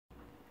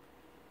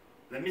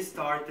Let me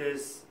start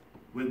this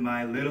with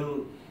my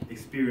little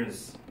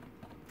experience.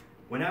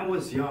 When I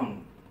was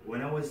young,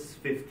 when I was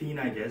 15,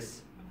 I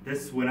guess,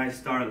 that's when I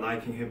started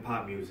liking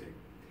hip-hop music.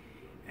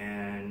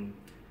 And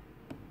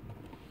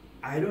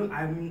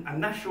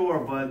I'm not sure,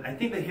 but I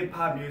think the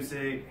hip-hop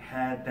music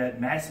had that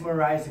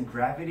mesmerizing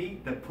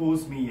gravity that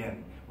pulls me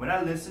in. When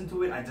I listened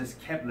to it, I just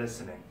kept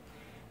listening.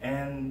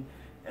 And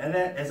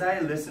then as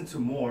I listened to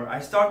more, I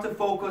start to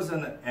focus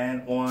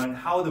on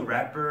how the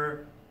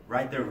rapper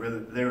write their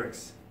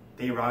lyrics.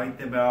 They write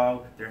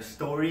about their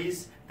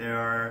stories,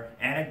 their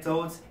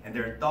anecdotes, and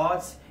their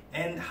thoughts,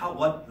 and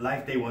what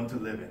life they want to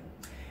live in.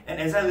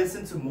 And as I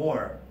listen to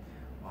more,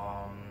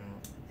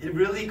 it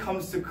really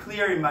comes to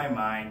clear in my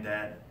mind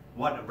that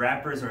what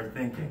rappers are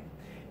thinking.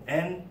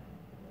 And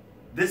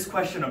this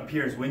question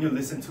appears when you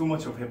listen too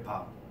much of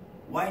hip-hop.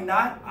 Why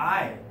not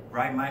I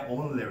write my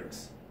own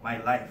lyrics,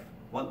 my life,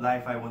 what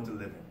life I want to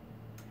live in?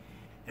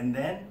 And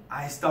then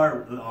I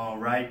start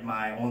write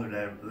my own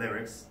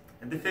lyrics.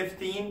 At the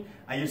 15,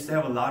 I used to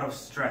have a lot of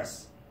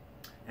stress.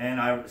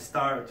 And I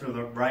started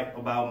to write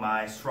about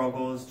my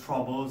struggles,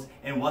 troubles,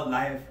 and what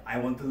life I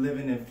want to live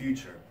in the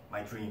future,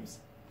 my dreams.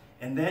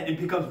 And then it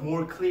becomes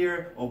more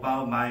clear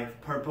about my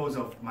purpose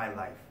of my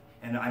life.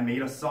 And I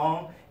made a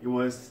song. It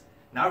was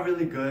not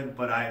really good,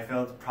 but I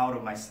felt proud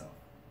of myself.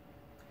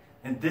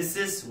 And this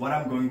is what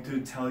I'm going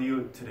to tell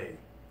you today,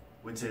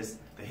 which is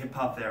the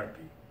hip-hop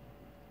therapy.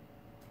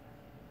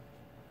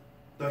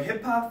 The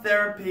hip-hop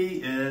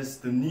therapy is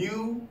the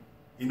new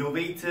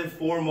innovative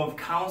form of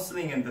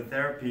counseling and the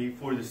therapy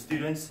for the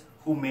students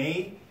who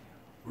may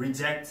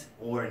reject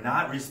or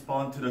not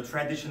respond to the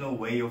traditional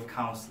way of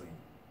counseling.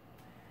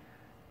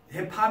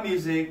 Hip-hop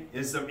music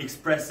is an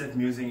expressive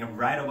music and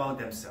write about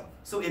themselves.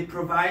 So it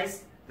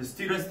provides the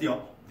students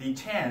the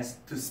chance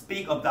to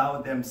speak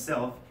about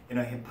themselves in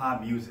a hip-hop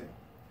music.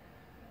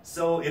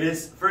 So it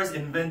is first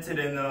invented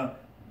in the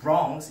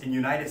Bronx in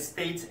United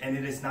States, and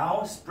it is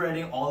now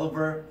spreading all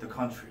over the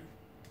country.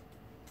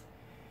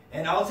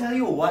 And I'll tell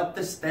you what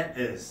the step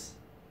is.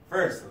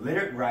 First,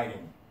 lyric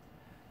writing.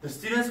 The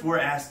students were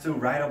asked to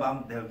write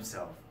about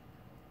themselves.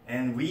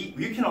 And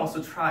you can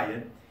also try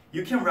it.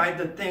 You can write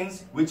the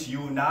things which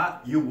you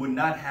would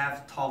not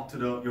have talked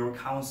to your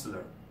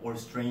counselor or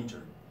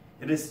stranger.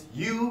 It is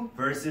you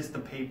versus the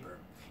paper.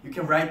 You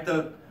can write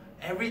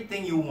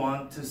everything you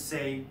want to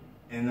say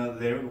in a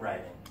lyric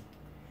writing.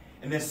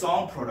 And then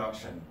song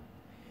production.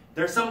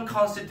 There are some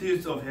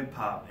constitutes of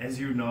hip-hop, as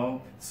you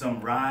know,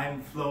 some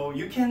rhyme, flow.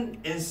 You can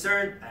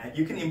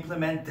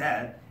implement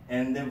that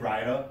and then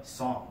write a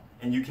song.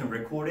 And you can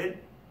record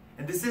it.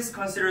 And this is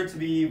considered to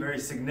be a very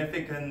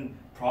significant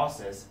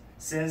process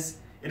since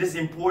it is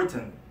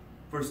important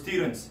for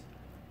students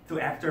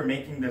to, after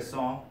making the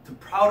song, to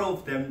proud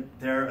of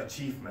their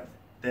achievement,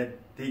 that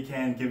they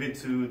can give it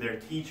to their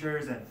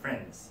teachers and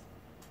friends.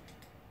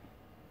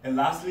 And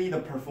lastly, the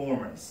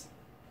performance.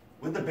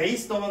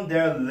 Based on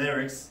their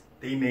lyrics,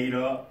 they made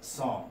a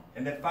song.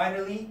 And then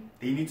finally,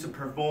 they need to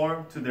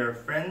perform to their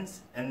friends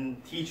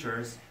and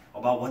teachers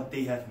about what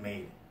they have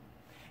made.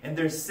 And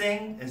their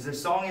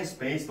song is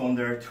based on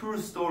their true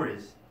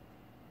stories.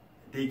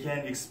 They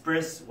can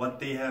express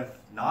what they have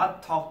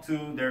not talked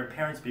to their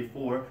parents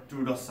before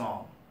through the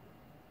song.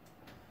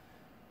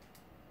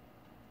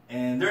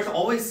 And there's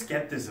always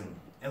skepticism,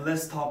 and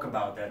let's talk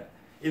about that.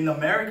 In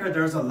America,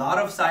 there's a lot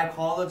of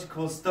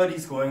psychological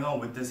studies going on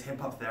with this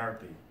hip-hop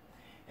therapy.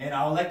 And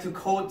I would like to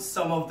quote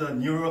some of the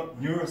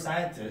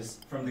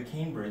neuroscientists from the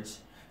Cambridge.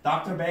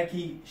 Dr.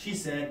 Becky, she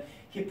said,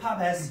 hip-hop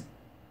has,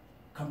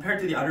 compared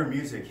to the other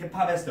music,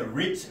 hip-hop has the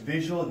rich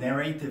visual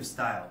narrative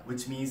style,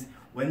 which means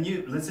when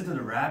you listen to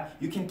the rap,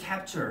 you can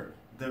picture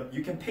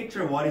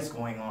what is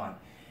going on.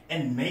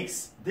 And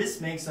this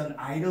makes an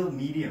ideal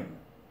medium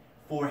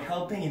for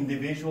helping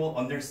individuals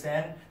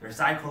understand their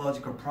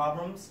psychological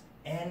problems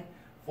and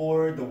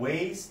for the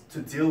ways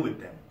to deal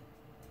with them.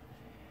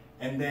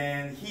 And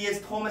then he is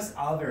Thomas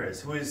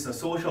Alvarez, who is a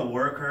social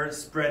worker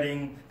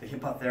spreading the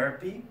hip-hop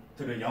therapy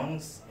to the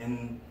youngs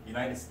in the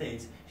United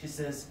States. She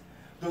says,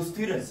 those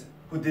students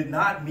who did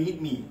not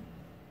meet me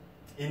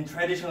in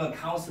traditional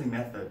counseling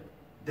method,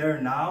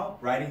 they're now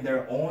writing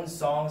their own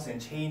songs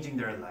and changing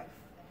their life.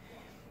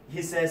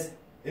 He says,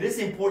 it is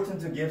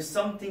important to give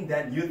something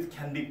that youth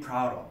can be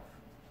proud of.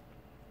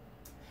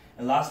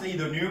 And lastly,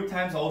 the New York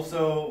Times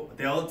also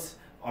dealt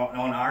on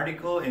an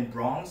article in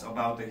Bronx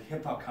about the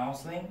hip-hop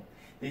counseling.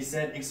 They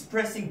said,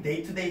 expressing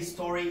day-to-day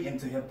story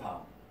into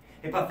hip-hop.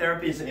 Hip-hop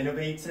therapy is an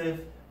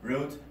innovative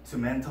route to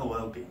mental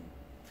well-being.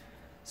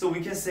 So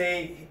we can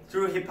say,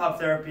 through hip-hop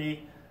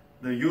therapy,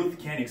 the youth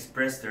can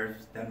express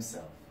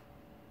themselves.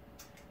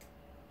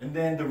 And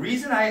then the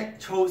reason I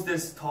chose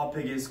this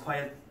topic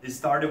it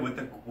started with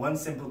one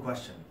simple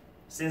question.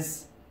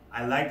 Since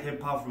I liked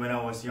hip-hop when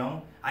I was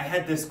young, I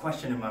had this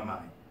question in my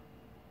mind.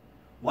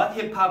 What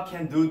hip-hop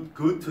can do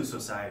good to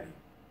society?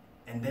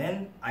 And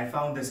then I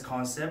found this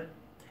concept,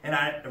 and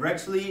I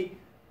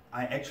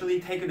actually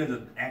take it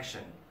into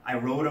action. I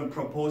wrote a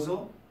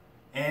proposal,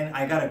 and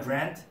I got a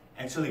grant,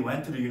 actually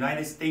went to the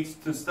United States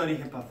to study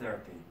hip-hop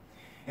therapy.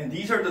 And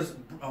these are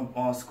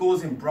the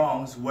schools in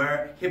Bronx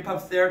where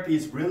hip-hop therapy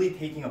is really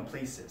taking up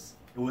places.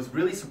 It was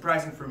really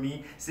surprising for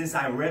me since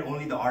I read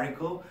only the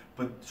article,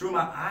 but through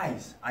my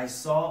eyes, I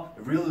saw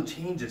real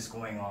changes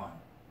going on.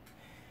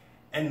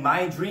 And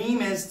my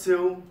dream is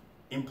to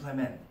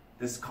implement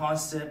this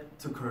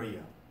concept to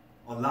Korea.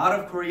 A lot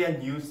of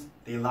Korean youth,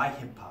 they like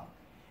hip-hop.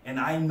 And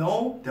I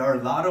know there are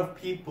a lot of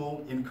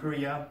people in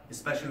Korea,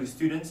 especially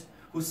students,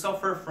 who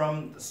suffer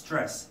from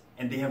stress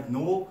and they have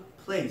no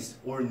place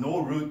or no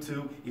route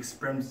to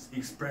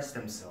express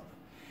themselves.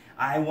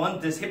 I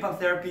want this hip-hop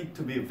therapy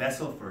to be a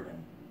vessel for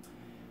them.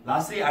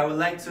 Lastly, I would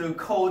like to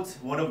quote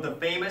one of the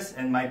famous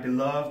and my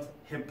beloved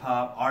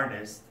hip-hop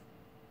artist,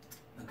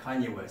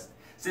 Kanye West.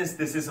 Since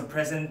this is a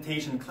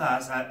presentation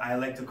class, I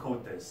like to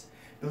quote this.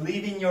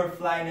 Believe in your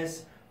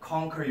flyness,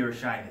 conquer your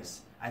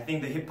shyness. I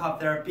think the hip-hop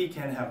therapy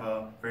can have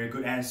a very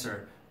good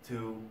answer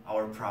to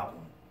our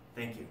problem.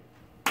 Thank you.